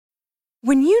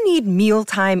When you need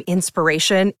mealtime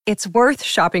inspiration, it's worth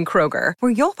shopping Kroger,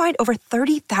 where you'll find over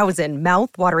 30,000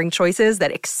 mouth-watering choices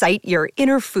that excite your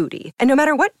inner foodie. And no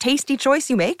matter what tasty choice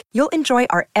you make, you'll enjoy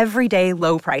our everyday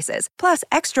low prices, plus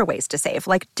extra ways to save,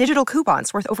 like digital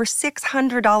coupons worth over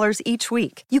 $600 each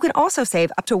week. You can also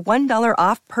save up to $1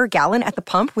 off per gallon at the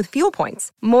pump with fuel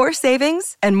points. More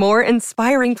savings and more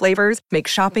inspiring flavors make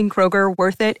shopping Kroger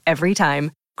worth it every time.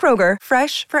 Kroger,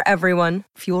 fresh for everyone.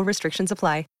 Fuel restrictions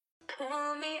apply.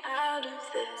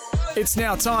 It's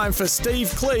now time for Steve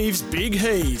Cleave's Big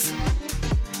Heave.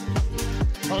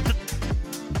 Well,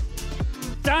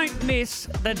 don't miss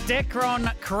the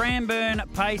Decron Cranbourne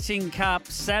Pacing Cup,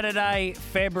 Saturday,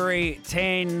 February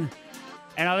 10.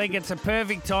 And I think it's a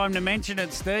perfect time to mention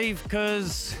it, Steve,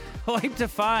 because Leap to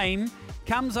Fame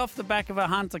comes off the back of a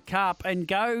Hunter Cup and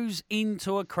goes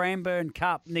into a Cranbourne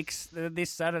Cup this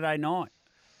Saturday night.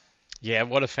 Yeah,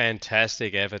 what a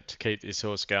fantastic effort to keep this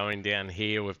horse going down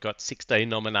here. We've got 16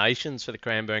 nominations for the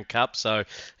Cranbourne Cup, so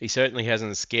he certainly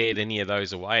hasn't scared any of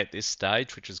those away at this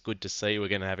stage, which is good to see. We're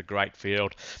going to have a great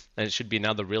field, and it should be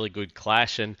another really good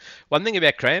clash. And one thing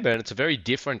about Cranbourne, it's a very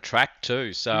different track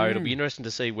too, so it'll be interesting to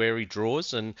see where he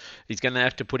draws, and he's going to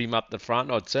have to put him up the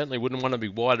front. I certainly wouldn't want to be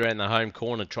wide around the home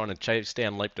corner trying to chase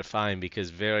down Leap to Fame,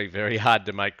 because very, very hard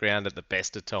to make ground at the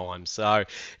best of times. So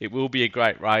it will be a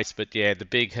great race, but yeah, the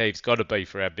Big Heave's got to be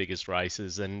for our biggest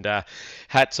races, and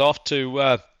hats off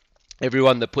to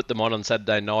everyone that put them on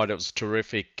Saturday night. It was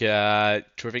terrific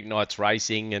nights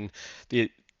racing, and the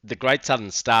Great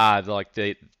Southern Star,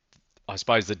 I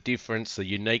suppose the difference, the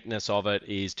uniqueness of it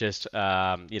is just,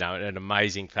 an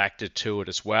amazing factor to it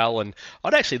as well. And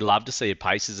I'd actually love to see a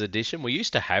Pacers edition. We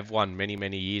used to have one many,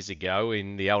 many years ago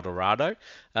in the El Dorado.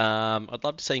 I'd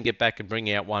love to see him get back and bring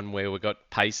out one where we've got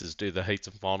Pacers do the heats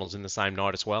and finals in the same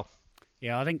night as well.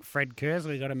 Yeah, I think Fred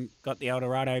Kersley got the El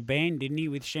Dorado banned, didn't he,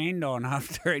 with Shandon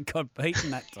after it got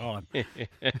beaten that time.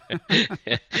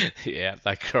 Yeah,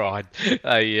 they cried.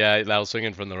 They were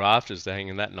swinging from the rafters to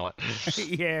hanging that night.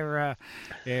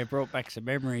 Yeah, brought back some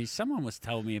memories. Someone was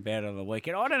telling me about it on the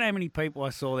weekend. I don't know how many people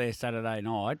I saw there Saturday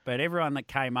night, but everyone that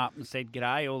came up and said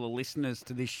g'day, all the listeners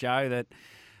to this show that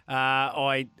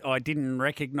I didn't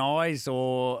recognise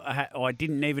or I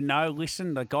didn't even know.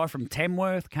 Listen, the guy from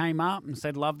Tamworth came up and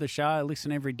said, love the show,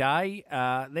 listen every day.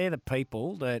 They're the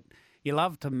people that you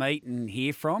love to meet and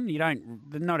hear from.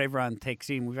 Not everyone texts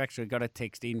in. We've actually got a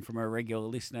text in from a regular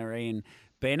listener, Ian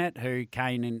Bennett, who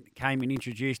came and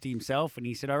introduced himself, and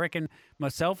he said, I reckon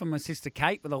myself and my sister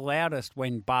Kate were the loudest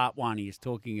when Bart won. He was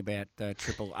talking about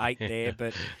 888 there,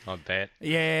 but I bet.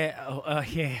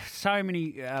 Yeah, so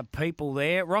many people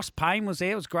there. Ross Payne was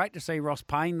there. It was great to see Ross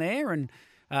Payne there, and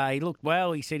he looked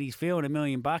well. He said he's feeling $1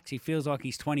 million. He feels like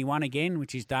he's 21 again,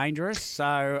 which is dangerous.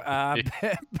 So,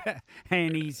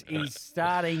 and he's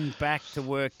starting back to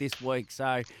work this week.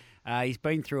 So. He's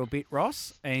been through a bit,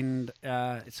 Ross, and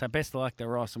so best of luck to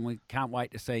Ross, and we can't wait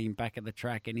to see him back at the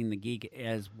track and in the gig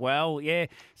as well. Yeah,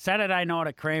 Saturday night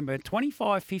at Cranbourne,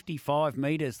 55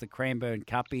 metres the Cranbourne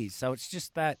Cup is, so it's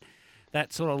just that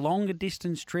sort of longer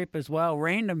distance trip as well.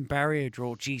 Random barrier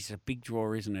draw, geez, a big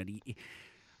draw, isn't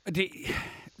it?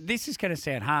 This is going to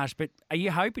sound harsh, but are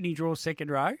you hoping he draws second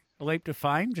row, a Leap to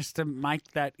Fame, just to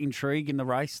make that intrigue in the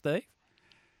race, Steve?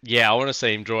 Yeah, I want to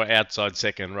see him draw outside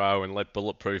second row and let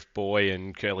Bulletproof Boy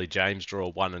and Curly James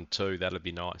draw 1 and 2. That'd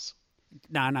be nice.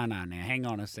 No. Now, hang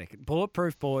on a second.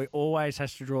 Bulletproof Boy always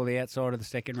has to draw the outside of the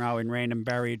second row in random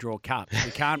barrier draw cups.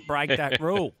 We can't break that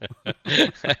rule.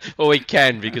 Well, we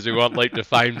can, because we want Leap to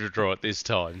Fame to draw it this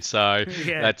time. So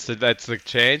yeah. that's the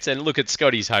chance. And look at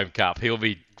Scotty's home cup. He'll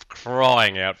be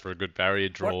crying out for a good barrier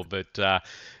draw.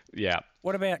 Yeah.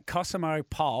 What about Cosimo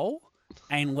Pole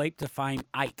and Leap to Fame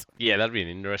 8? Yeah, that'd be an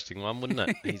interesting one, wouldn't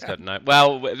it? He's got no...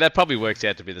 Well, that probably works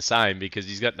out to be the same, because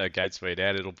he's got no gate speed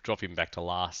out. It'll drop him back to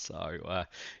last. So,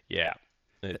 yeah.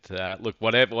 Look,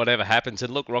 whatever happens.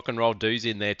 And look, Rock and Roll Do's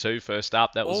in there too, first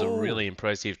up. That was a really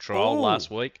impressive trial last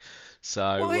week.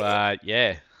 So,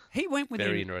 yeah. He went with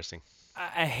very interesting.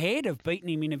 Ahead of beating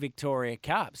him in a Victoria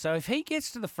Cup. So if he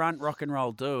gets to the front, Rock and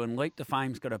Roll Do, and Leap to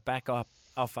Fame's got to back up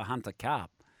off a Hunter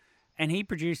Cup, and he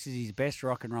produces his best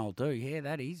Rock and Roll Do. Yeah,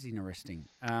 that is interesting.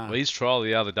 Well, his trial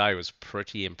the other day was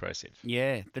pretty impressive.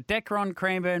 Yeah. The Decron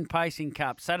Cranbourne Pacing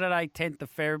Cup, Saturday 10th of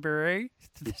February.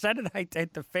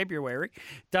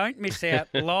 Don't miss out,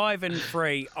 live and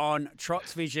free on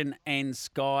Trots Vision and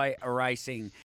Sky Racing.